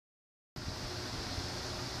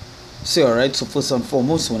So alright, so first and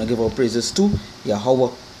foremost, I want to give our praises to Yahweh,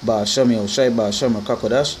 Ba'Shem Yahushai, Ba'Shem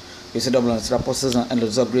Rakakodash. We say double honors to the apostles and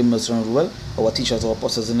elders of great mercy and well, our teachers, our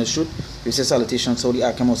apostles in the truth. We say salutations to all the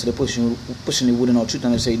Arkham, to the pushing the wood in our truth,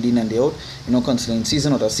 and we say din and day out. Constantly in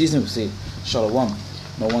season or the season, we say Shalom.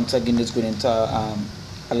 Now once again, let's go into a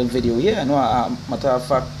little video here. I know matter of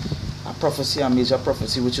fact, a prophecy, a major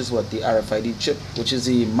prophecy, which is what? The Rfid chip, which is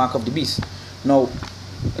the mark of the beast. Now,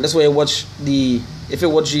 that's why if you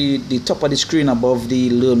watch the top of the screen above the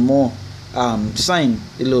learn more sign,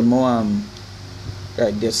 the learn more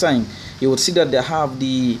right there sign, you would see that they have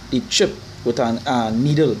the chip with a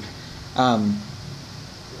needle.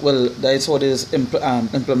 Well, that's what is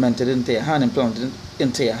implemented into your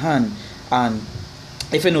hand, and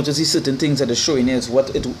if you notice, these certain things that they're showing is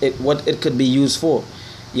what it could be used for: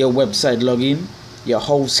 your website login, your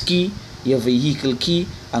house key, your vehicle key,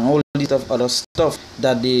 and all this other stuff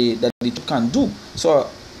that they can do. So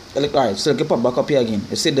alright, so get pop back up here again.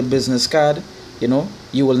 You see the business card, you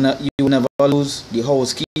will never lose the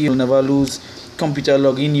house key, you will never lose computer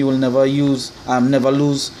login, you will never lose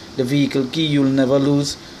the vehicle key, you will never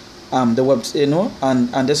lose the web,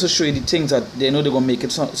 and this will show you the things that they're gonna make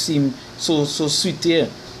it seem so sweet here.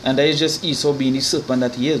 And that is just Esau being the serpent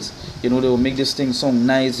that he is. They will make this thing sound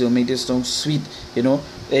nice, they'll make this sound sweet,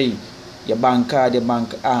 hey, your bank card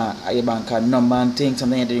number and things,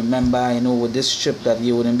 something you have to remember, with this chip that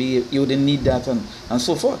you wouldn't need that and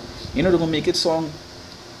so forth. They're gonna make it sound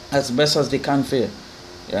as best as they can for you.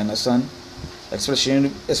 You understand?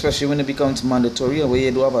 Especially when it becomes mandatory, where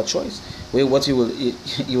you do have a choice. Where what you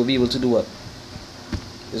will be able to do what?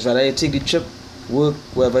 It's rather you take the chip, work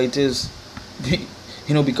wherever it is,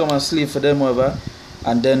 become a slave for them, whatever,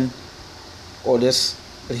 and then the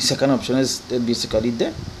second option is basically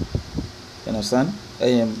dead. You understand?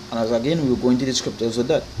 And as again, we'll go into the scriptures with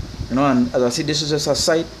that. And as I see, this is just a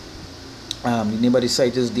site. The name of the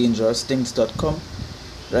site is dangerousthings.com,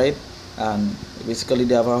 right? And basically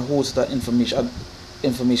they have a host of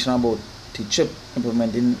information about the chip,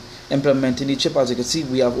 implementing the chip. As you can see,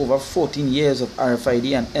 we have over 14 years of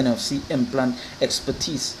RFID and NFC implant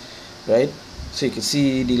expertise, right? So you can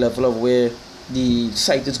see the level of where the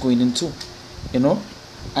site is going into, and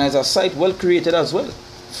it's a site well created as well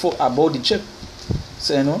about the chip.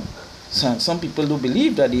 So some people do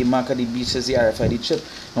believe that the mark of the beast is the RFID chip.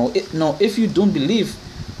 Now if you don't believe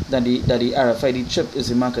that the RFID chip is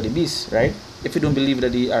the mark of the beast, right? If you don't believe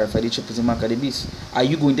that the RFID chip is the mark of the beast, are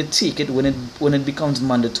you going to take it when it becomes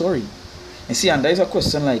mandatory? And see, and that is a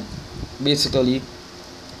question, like, basically,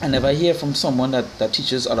 I never hear from someone that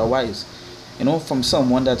teaches otherwise. From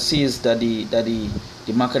someone that says that the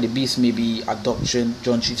mark of the beast may be a doctrine,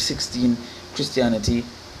 John 3:16, Christianity.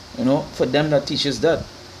 For them that teaches that,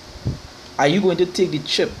 are you going to take the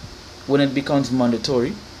chip when it becomes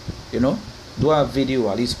mandatory? Do a video,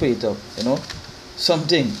 at least put it up,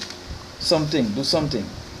 something, do something.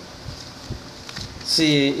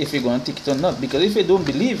 See if you're going to take it or not. Because if you don't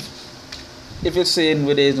believe, if you're saying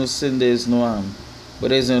where there is no sin, there is no harm, where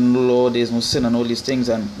there is no law, there is no sin, and all these things,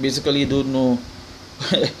 and basically you don't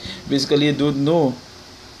know,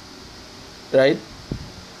 right?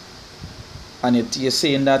 And you're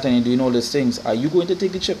saying that and you're doing all these things, are you going to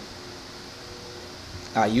take the chip?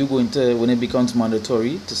 Are you going to, when it becomes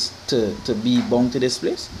mandatory, to be bound to this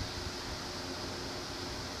place?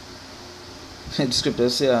 The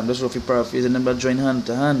scriptures say, I'm just roughly paraphrasing, and but join hand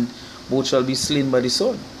to hand, both shall be slain by the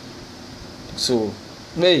sword. So,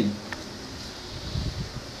 hey,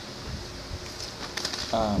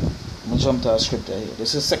 I'm going to jump to our scripture here.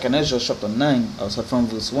 This is 2 Ezra chapter 9, I'll start from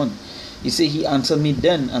verse 1. He said, he answered me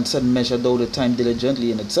then and said, measure thou the time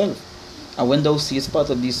diligently in itself. And when thou seest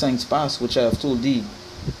part of these signs pass, which I have told thee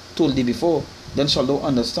before, then shalt thou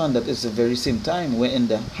understand that it's the very same time wherein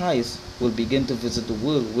the highest will begin to visit the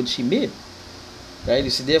world which he made. Right?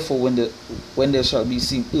 You see, therefore, when there shall be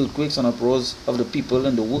seen earthquakes and uproars of the people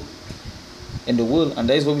in the world, and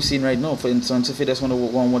that is what we're seeing right now. For instance, if you just want to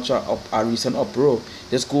go and watch a recent uproar,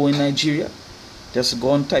 just go in Nigeria. Just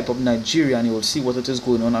go and type up Nigeria and you will see what it is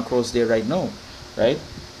going on across there right now. Right?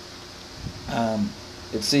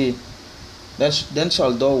 Let's see. Then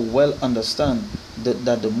shalt thou well understand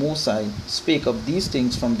that the Most High spake of these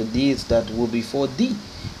things from the days that were before thee,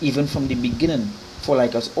 even from the beginning. For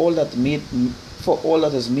like as all that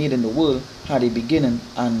is made in the world had a beginning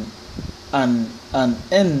and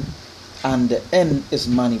end, and the end is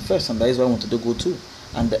manifest, and that is what I wanted to go to.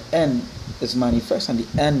 And the end is manifest, and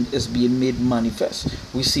the end is being made manifest.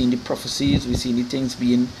 We see in the prophecies, we see the things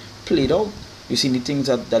being played out. We see the things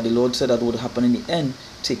that the Lord said that would happen in the end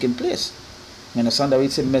taking place. You understand that we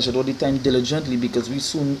say measured all the time diligently, because we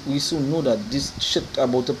soon know that this shit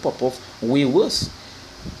about to pop off way worse.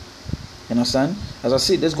 You understand? As I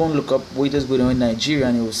said, let's go and look up what is going on in Nigeria,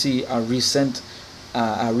 and you will see a recent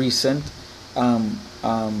um,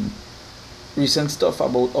 um, recent stuff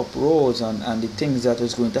about uproars and the things that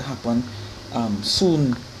is going to happen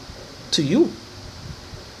soon to you. You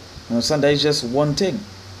understand? That is just one thing,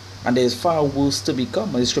 and there is far worse to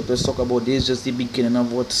become. The scriptures talk about this is just the beginning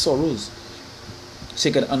of what sorrows. So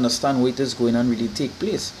you can understand what is going on really take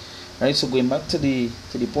place. Right? So going back to the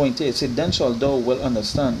point here, it said, then shall thou well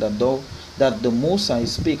understand that the Most High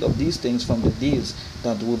spake of these things from the days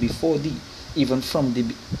that were before thee, even from the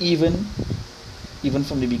beginning.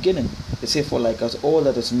 They say, for like as all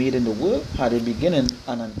that is made in the world had a beginning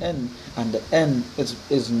and an end, and the end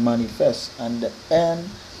is manifest, and the end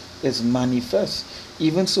is manifest.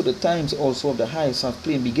 Even so the times also of the highest have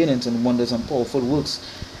plain beginnings and wonders and powerful works,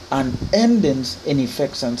 and endings in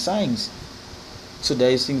effects and signs. So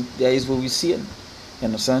there is what we see it. You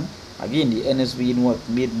understand? Again, the end is being what?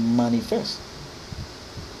 Made manifest.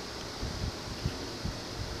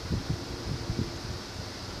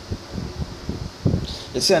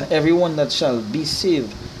 It says, and everyone that shall be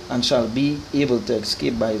saved and shall be able to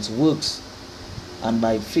escape by its works and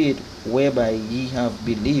by faith whereby ye have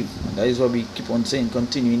believed. And that is what we keep on saying,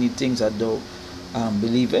 continuing the things that thou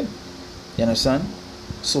believe in. You understand?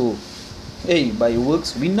 So, hey, by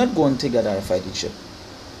works, we're not going to take that Rfid chip,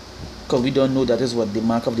 because we don't know that is what the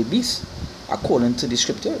mark of the beast, according to the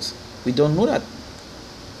scriptures. We don't know that.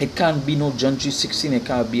 It can't be no John 3:16. It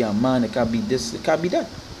can't be a man. It can't be this. It can't be that.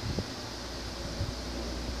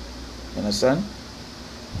 You understand?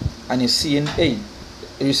 And you're seeing, hey,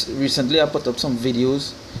 recently I put up some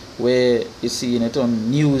videos where you're seeing it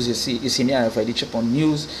on news. You're seeing the RFID chip on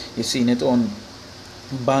news. You're seeing it on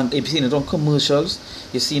bank. You're seeing it on commercials.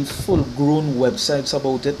 You're seeing full-grown websites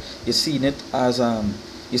about it. You're seeing it as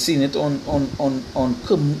you're seeing it on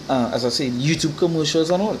as I say, YouTube commercials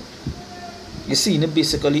and all. You're seeing it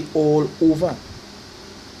basically all over.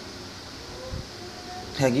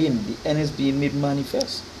 Again, the end is being made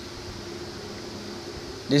manifest.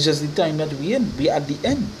 This is just the time that we're in. We're at the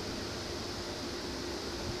end.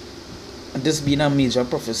 And this being a major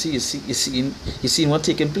prophecy, you're seeing what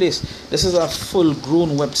taking place. This is a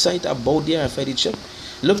full-grown website about the RFID chip.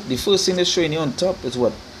 Look, the first thing they're showing you on top is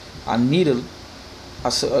what? A needle,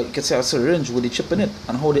 you can say a syringe with the chip in it,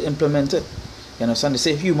 and how they implement it. You understand? They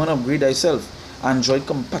say human upgrade thyself, Android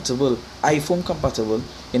compatible, iPhone compatible,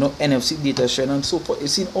 NFC data sharing and so forth. You're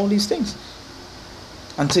seeing all these things.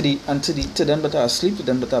 And to them that are asleep, to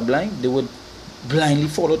them that are blind, they would blindly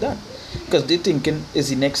follow that, because they thinking is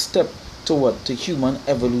the next step to what? To human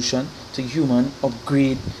evolution, to human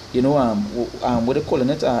upgrade. What they calling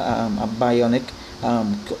it? A bionic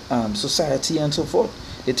society and so forth.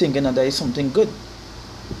 They thinking that is something good.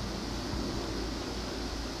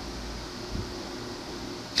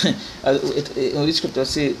 The scripture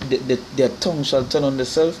say their tongue shall turn on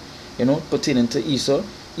themselves, pertaining to Esau.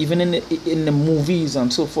 Even in the movies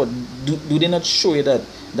and so forth, do they not show you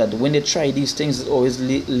that when they try these things, it always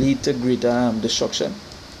lead to greater destruction,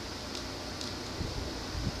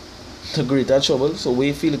 to greater trouble? So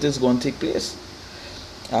we feel it is going to take place.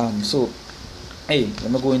 So, hey,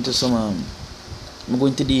 let me go into some. I'm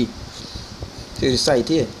going to the site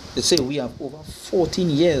here. They say we have over 14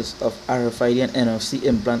 years of RFID and NFC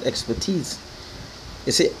implant expertise.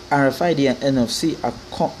 They say RFID and NFC are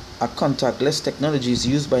contactless technologies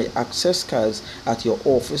used by access cards at your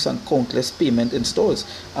office and countless payment in stores.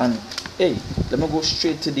 And hey, let me go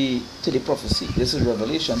straight to the prophecy. This is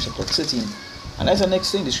Revelation chapter 13. And that's the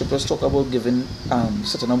next thing. The scriptures talk about giving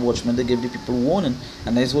certain watchmen. They give the people warning,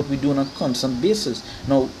 and that is what we do on a constant basis.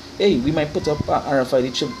 Now, hey, we might put up a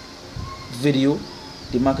RFID chip video,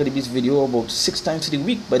 the mark of the beast video, about 6 times a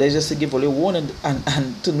week, but that's just to give all a warning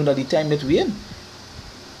and to know that the time that we're in.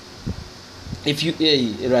 If you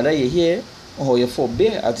rather you hear or you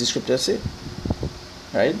forbear, as the scripture say,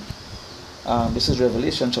 right? This is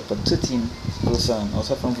Revelation chapter 13, verse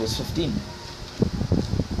also from verse 15.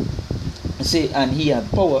 It say, and he had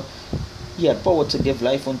power to give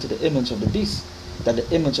life unto the image of the beast, that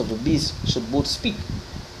the image of the beast should both speak,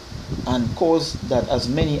 and cause that as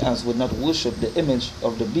many as would not worship the image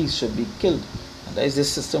of the beast should be killed. And that is the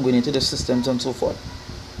system, going into the systems and so forth,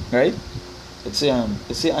 right? It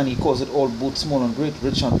say, and he caused it all, both small and great,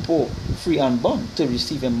 rich and poor, free and bond, to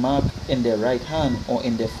receive a mark in their right hand or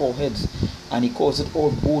in their foreheads. And he caused it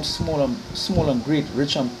all, both small and great,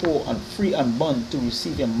 rich and poor, and free and bond, to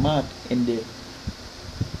receive a mark in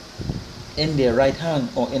their right hand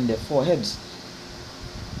or in their foreheads.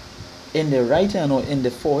 in the right hand or in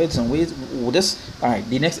the foreheads, and where this, all right,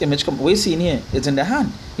 the next image come, we're seeing here, it's in the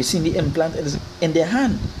hand. You see the implant is in the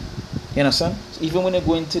hand. You understand? So even when you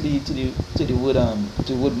go into the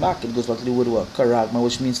word mark, it goes back to the word what karagma,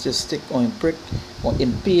 which means to stick or prick or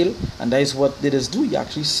impale, and that is what they just do. You're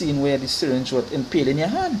actually seeing where the syringe would impale in your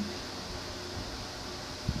hand.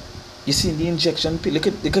 You see the injection pill,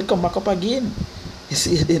 it could come back up again. You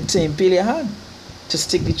see it impale your hand. Just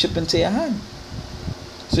stick the chip into your hand.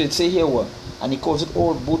 So it say here what? And he calls it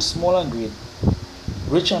all, both small and great,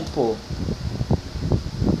 rich and poor,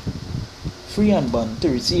 free and bond, to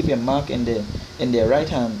receive a mark in their right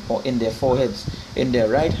hand or in their foreheads. In their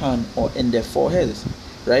right hand or in their foreheads.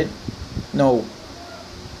 Right? Now,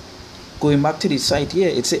 going back to the site here,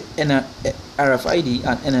 it's a RFID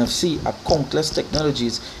and NFC are countless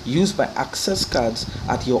technologies used by access cards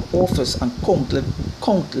at your office and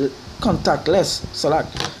contactless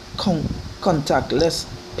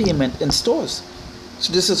payment in stores.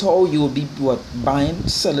 So this is how you will be buying,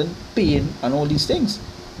 selling, paying, and all these things.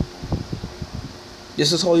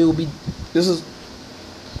 This is how you will be. This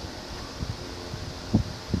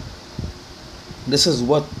is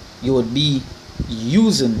what you would be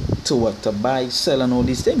using to buy, sell, and all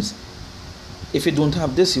these things. If you don't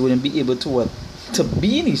have this, you wouldn't be able to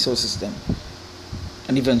be in the source system,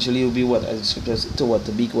 and eventually you'll be as scriptures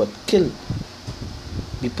to be killed,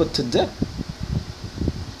 be put to death.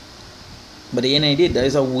 But the NID, there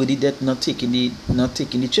is a worthy death not taking the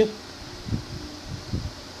chip.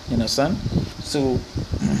 You understand? So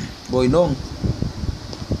going on.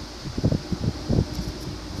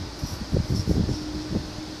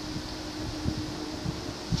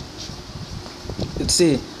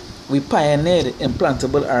 Say we pioneered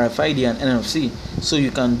implantable RFID and NFC, so you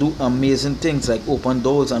can do amazing things like open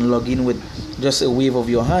doors and log in with just a wave of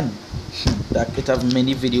your hand. That it have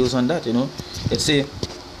many videos on that. It's say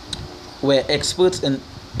we're experts in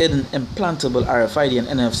implantable RFID and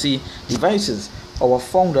NFC devices. Our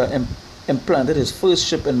founder implanted his first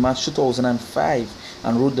chip in March 2005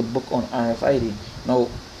 and wrote the book on RFID. Now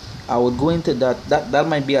I would go into that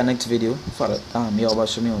might be our next video for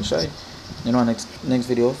next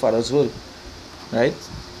video for as well, right?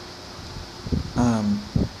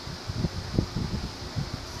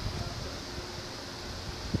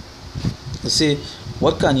 Let's see,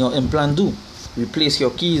 what can your implant do? Replace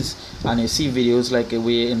your keys, and you see videos like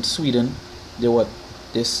way in Sweden, they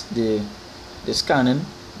scanning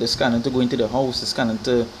to go into the house, the scanning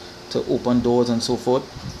to open doors and so forth,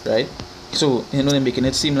 right? So they're making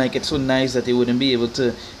it seem like it's so nice that they wouldn't be able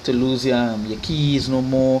to lose your keys no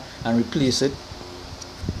more and replace it.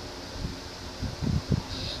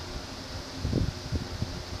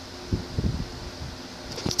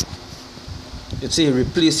 It's a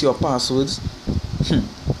replace your passwords.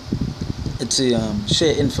 It's a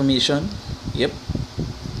share information. Yep.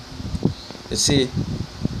 It's a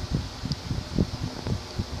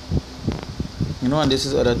and this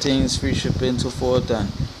is other things, free shipping, so forth. And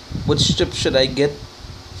which chip should I get?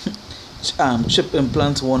 Chip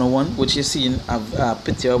implant 101, which you see in a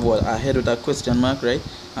picture of a head with a question mark, right?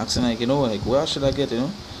 Asking where should I get?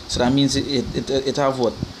 So that means it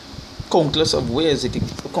have countless of ways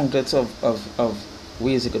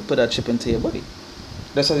ways you could put that chip into your body.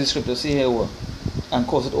 That's how the scripture say here, and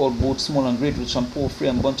cause it all, both small and great, rich and poor, free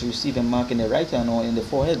and bond, to receive a mark in the right hand or in the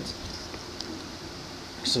forehead.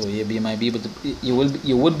 So you might be able to,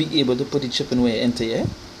 you would be able to put the chip in where you enter your head,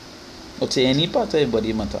 or to any part of your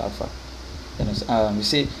body, matter of fact. You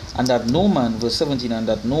say, and that no man, verse 17, and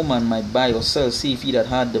that no man might buy or sell, save he that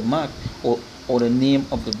had the mark or the name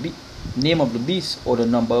of the beast or the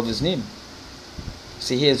number of his name.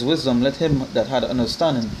 See, here's wisdom. Let him that had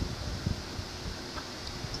understanding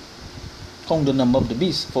count the number of the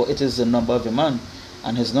beast, for it is the number of a man,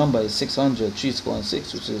 and his number is 600,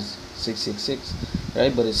 3.6, which is 666,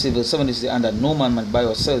 right? But it's verse 7 is, and that no man might buy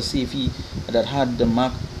or sell, save he that had the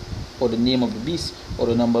mark or the name of the beast or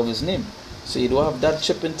the number of his name. So you don't have that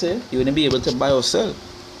chip into it, you wouldn't be able to buy or sell.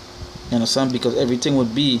 You understand? Because everything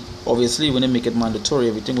would be, obviously when they make it mandatory,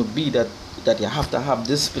 everything would be that you have to have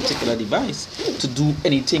this particular device to do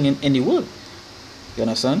anything in any world. You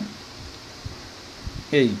understand?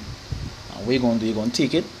 Hey, what are you going to do? You're going to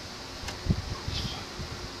take it.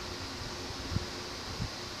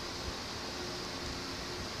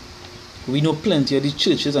 We know plenty of the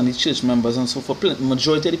churches and the church members and so forth.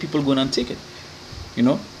 Majority of the people going and take it.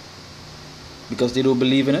 Because they don't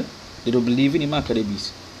believe in it. They don't believe in the mark of the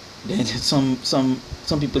beast. Then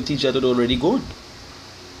some people teach that it already gone.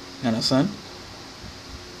 You understand?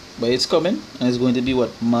 But it's coming, and it's going to be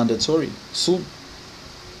mandatory soon.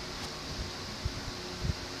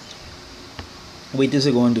 What is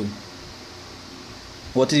it going to do?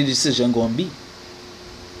 What is the decision going to be?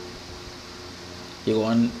 You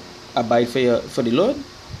going to abide for the Lord,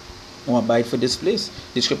 or abide for this place?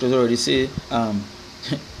 The scriptures already say,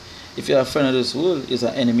 if you are a friend of this world, is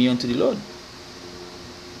an enemy unto the Lord.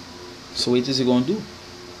 So what is he going to do?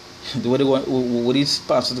 What these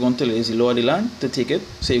pastors going to tell you is the law of the land to take it.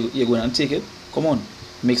 So you're going to take it. Come on,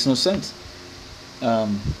 makes no sense.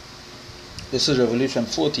 This is Revelation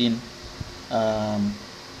 14,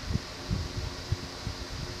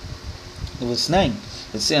 verse 9.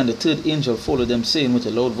 It says, and the third angel followed them, saying with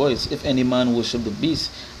a loud voice, if any man worship the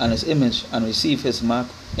beast and his image, and receive his mark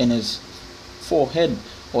in his forehead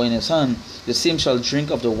or in his hand, the same shall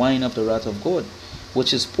drink of the wine of the wrath of God,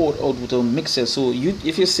 which is poured out without mixture. So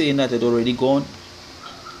if you're saying that it already gone,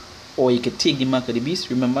 or you could take the mark of the beast,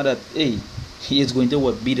 remember that, hey, he is going to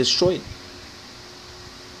what? Be destroyed.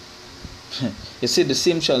 It said, the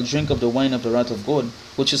same shall drink of the wine of the wrath of God,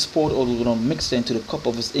 which is poured out without mixture into the cup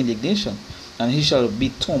of his indignation, and he shall be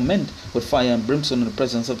tormented with fire and brimstone in the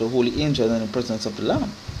presence of the holy angels and in the presence of the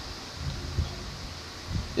Lamb.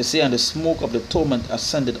 It says, and the smoke of the torment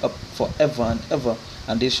ascended up forever and ever,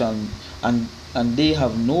 and they shall and they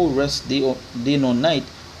have no rest day nor night,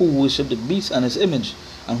 who worship the beast and his image,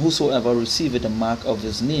 and whosoever receiveth the mark of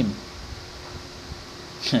his name.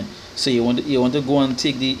 So you want to go and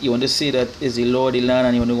take you want to say that is the law of the land,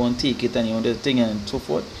 and you want to go and take it, and you want to think and so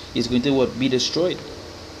forth. It's going to what? Be destroyed.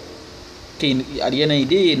 Okay, at the end of the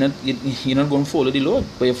day, you're not going to follow the Lord,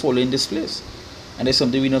 but you're following this place, and that's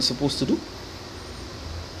something we're not supposed to do.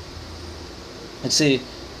 Let's say,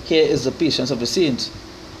 here is the patience of the saints.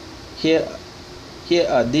 Here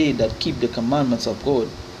are they that keep the commandments of God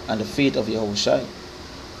and the faith of Yahushua.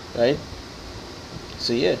 Right?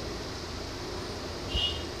 So yeah.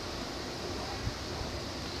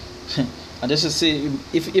 And just to say,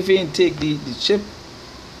 if you ain't take the chip,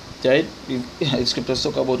 right? If scriptures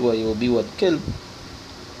talk about what you will be killed.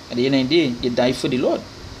 At the end of the day, you die for the Lord.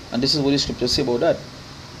 And this is what the scriptures say about that.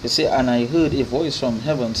 They say, and I heard a voice from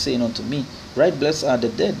heaven saying unto me, right blessed are the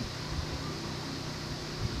dead,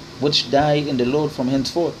 which die in the Lord from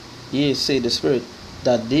henceforth, yea, say the Spirit,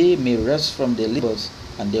 that they may rest from their labors,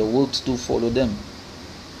 and their works do follow them.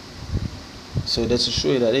 So that's to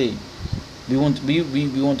show you that, hey, we want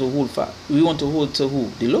to hold fast. We want to hold to who?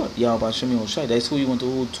 The Lord. Yahweh Hashem Yahushua. That's who we want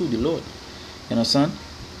to hold to, the Lord. You understand?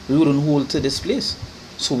 We wouldn't hold to this place.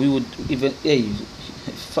 So we would even, hey,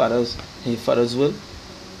 fathers will,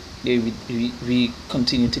 we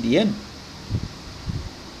continue to the end.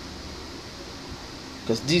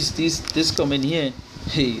 Because this coming here,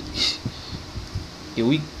 hey, you're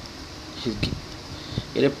weak.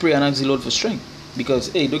 You pray and ask the Lord for strength. Because,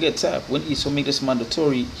 hey, don't get tired. When Esau make this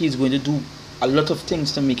mandatory, he's going to do a lot of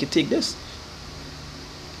things to make you take this.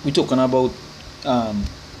 We're talking about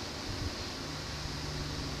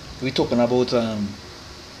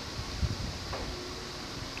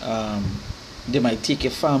they might take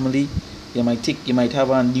your family, you might have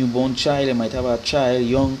a newborn child, you might have a child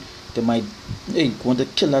young, they might want to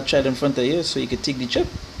kill that child in front of you so you can take the chip.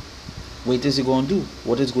 What is he going to do?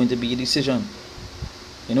 What is going to be your decision?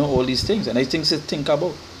 You know, all these things, and I think to think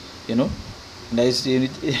about, you know, and I say,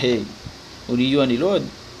 hey, only you and the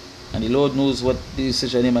Lord knows what the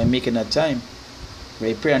decision he might make in that time.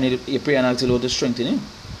 You pray and ask the Lord to strengthen him.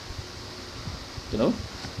 You know.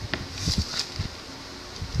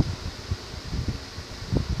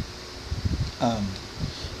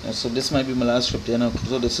 And so this might be my last scripture.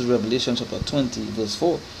 So this is Revelation chapter 20, verse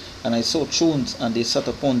 4. And I saw thrones, and they sat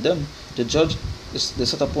upon them. They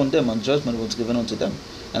sat upon them, and judgment was given unto them.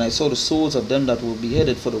 And I saw the souls of them that were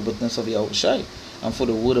beheaded for the witness of Yahushua, and for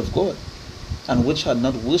the word of God, and which had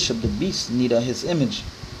not worshipped the beast, neither his image,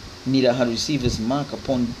 neither had received his mark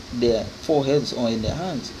upon their foreheads or in their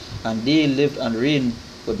hands. And they lived and reigned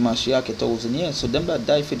with Mashiach 1,000 years. So them that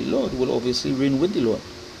die for the Lord will obviously reign with the Lord.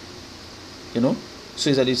 You know? So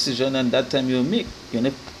it's a decision, and that time you will make. You're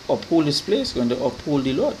going to uphold this place, you're going to uphold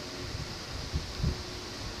the Lord.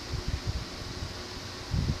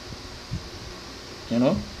 You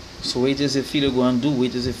know? So wait as you feel you go and do,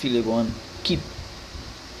 wait as you feel you go and keep.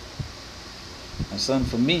 And son,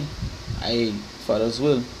 for me, Father's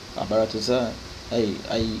will, Abaratazar,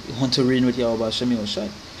 I want to reign with Yahweh Hashem Yahushua.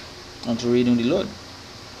 I want to reign with the Lord.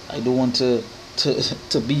 I don't want to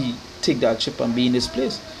take that chip and be in this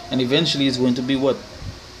place. And eventually it's going to be what?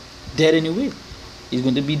 Dead anyway. It's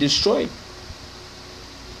going to be destroyed.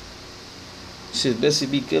 So it's best to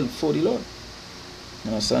be killed for the Lord.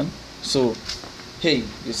 You understand? So, hey,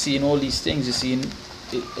 you're seeing all these things, you're seeing,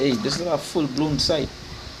 hey, this is a full-blown sight.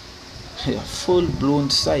 A full-blown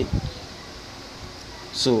sight.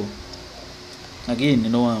 So, again, you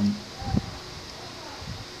know,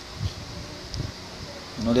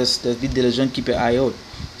 You know, just be diligent, keep your eye out,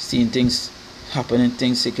 seeing things happening,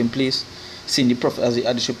 things taking place, seeing the prophet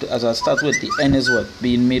as I start with, the end is what?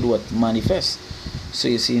 Being made what? Manifest. So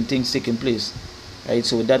you're seeing things taking place. Right?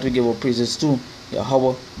 So with that we give our praises to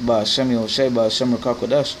Yahweh, Ba'ashem, Yahushai, Ba'ashem,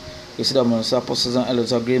 Rakakodash. You see that man, so apostles and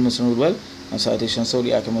elders are great, Mr. Ruled well. And citation, so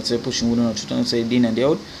the Akamat say pushing wooden or truth and say din and the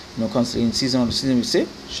out. You know, constantly in season of the season we say,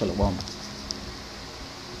 Shalom.